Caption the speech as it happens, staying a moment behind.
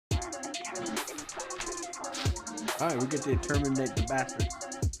Alright, we get to terminate the bastard.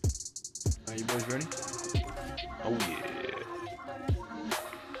 Are you boys ready? Oh yeah.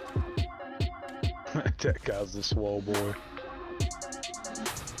 That guy's the swole boy.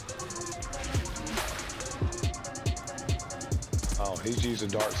 Oh, he's using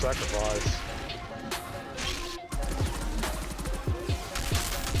dark sacrifice.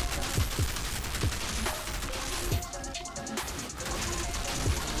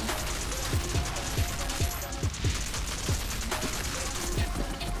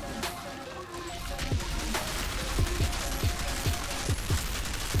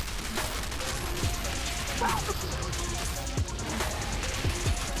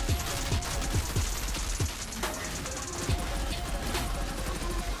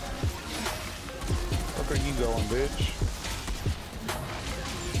 Where you going, bitch?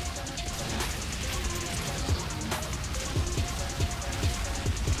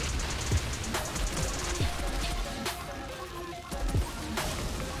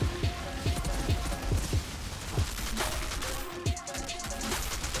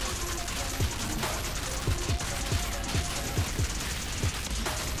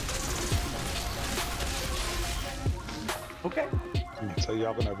 Okay. So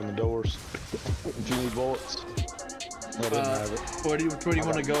y'all can open the doors. If you need bullets, let him have it. Where do you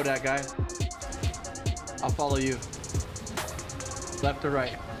want to go, that guy? I'll follow you. Left or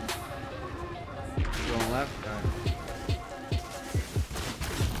right? Going left? All right.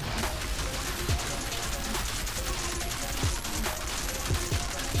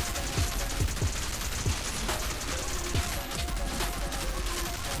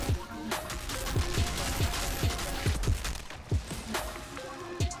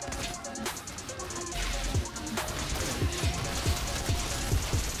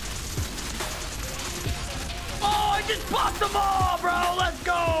 Just pop them all, bro. Let's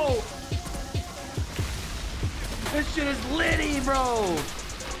go. This shit is litty, bro.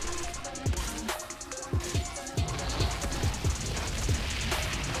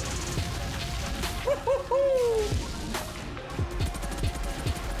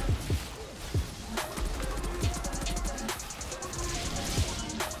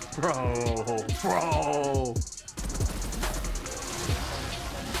 Bro.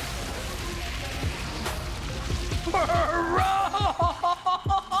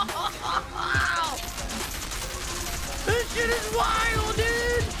 This shit is wild,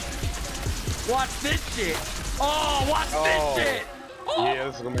 dude. Watch this shit. Oh, watch this shit. Oh. Yeah,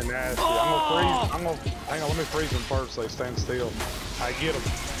 this is gonna be nasty. Oh. I'm gonna freeze. Hang on, let me freeze them first. So they stand still. I get them.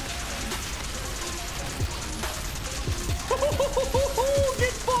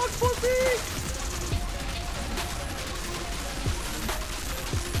 Get fucked, pussy.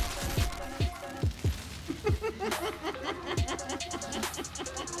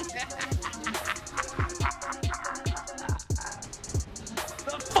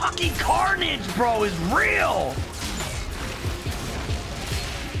 The fucking carnage, bro, is real.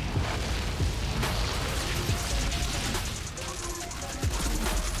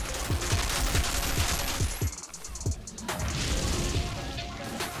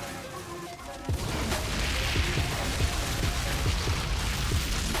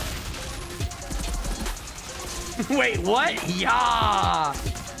 Wait, what? Yeah.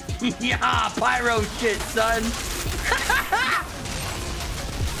 Yeah, pyro shit, son.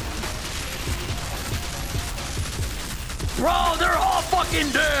 Bro, they're all fucking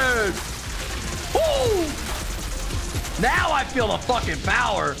dead. Woo! Now I feel the fucking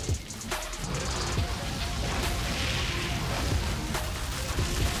power.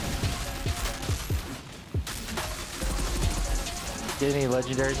 Get any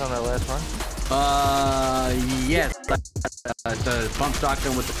legendaries on that last one? Yes. The pump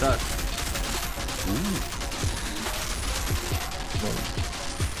shotgun with the tuck.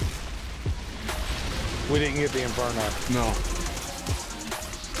 We didn't get the Inferno. No.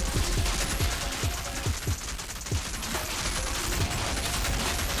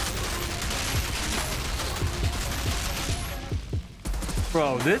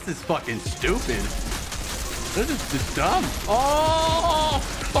 Bro, this is fucking stupid. This is just dumb. Oh,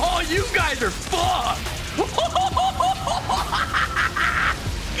 you guys are fucked.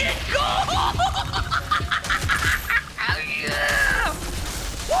 Get go! Yeah!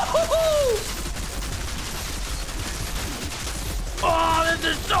 Oh, this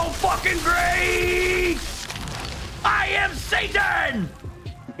is so fucking great! I am Satan!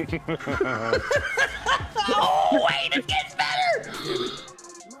 Oh, wait, it gets better!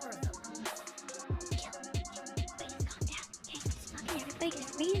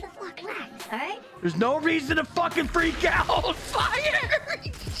 There's no reason to fucking freak out. Fire!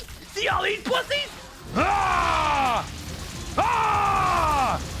 See all these pussies? Ah!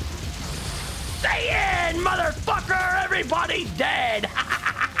 dead.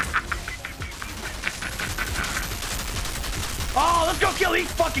 Oh, let's go kill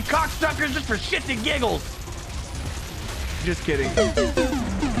these fucking cocksuckers just for shits and giggles. Just kidding.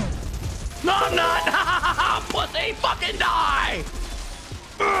 No, I'm not. Pussy, fucking die.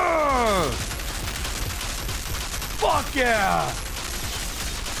 Ugh. Fuck yeah.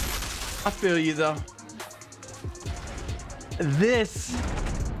 I feel you though. This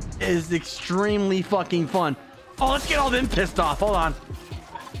is extremely fucking fun. Oh, let's get all them pissed off. Hold on.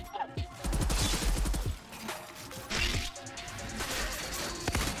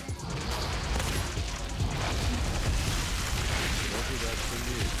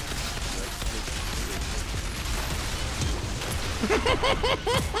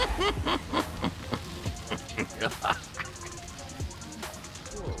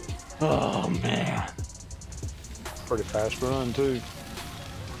 Oh man, pretty fast run too.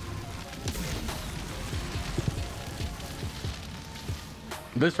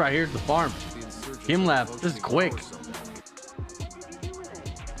 This right here is the farm. ChemLab. This is quick. I'll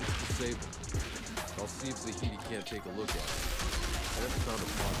see if Zahidi can't take a look at it. I haven't found a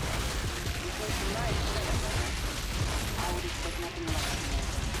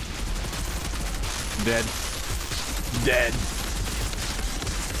Dead. Dead.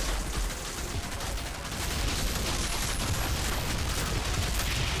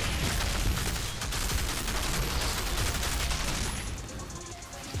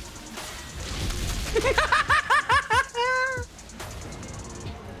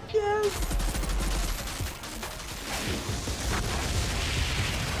 Yes.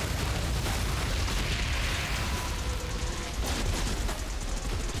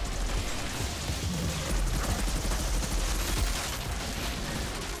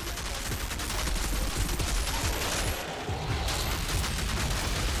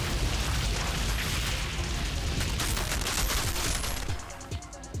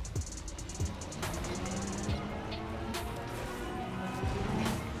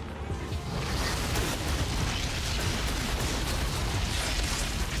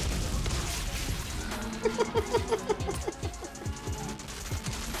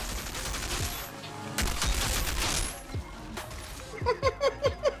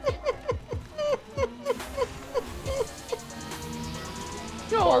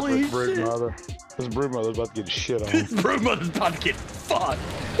 Holy shit. This broodmother's about to get shit on. This broodmother's about to get fucked.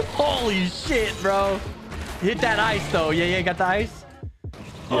 Holy shit, bro. Hit that ice though. Yeah, got the ice?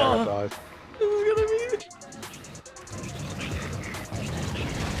 Yeah, I got the ice. This is gonna be...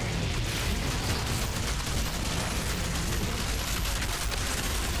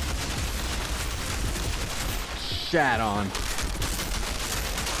 Shat on.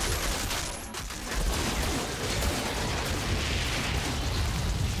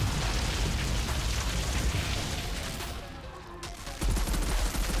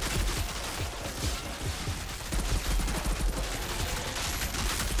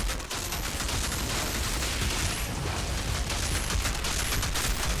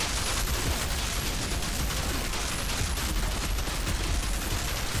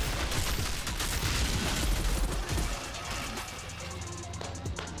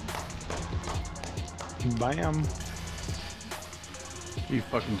 Bam. You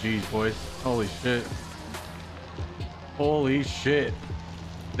fucking G's, boys. Holy shit. Holy shit.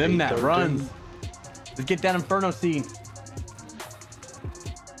 Them that runs. Let's get that Inferno scene.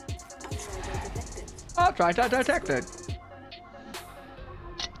 Oh, try detected.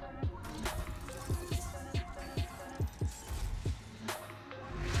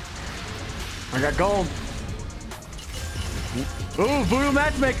 I got gold. Ooh, voodoo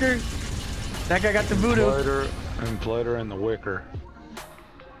matchmaker. That guy got the voodoo. Inflator and the wicker.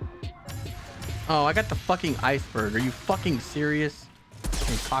 Oh, I got the fucking iceberg. Are you fucking serious?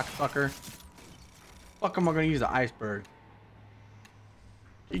 Fucking cocksucker. Fuck am I gonna use the iceberg?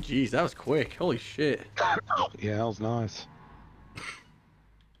 GG's, that was quick. Holy shit. Yeah, that was nice.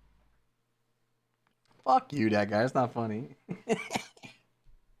 Fuck you, that guy. It's not funny.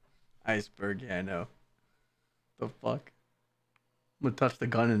 Iceberg, yeah, I know. The fuck? I'm gonna touch the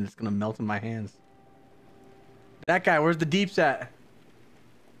gun and it's gonna melt in my hands. That guy, where's the deeps at?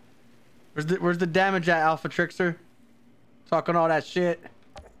 Where's the damage at, Alpha Trickster? Talking all that shit.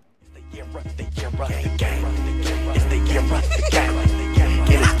 It's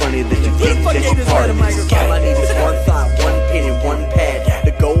funny that you think that you're part of this. All I need is one thought, one pin, and one pad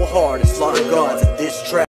to go hard and slaughter gods at this track.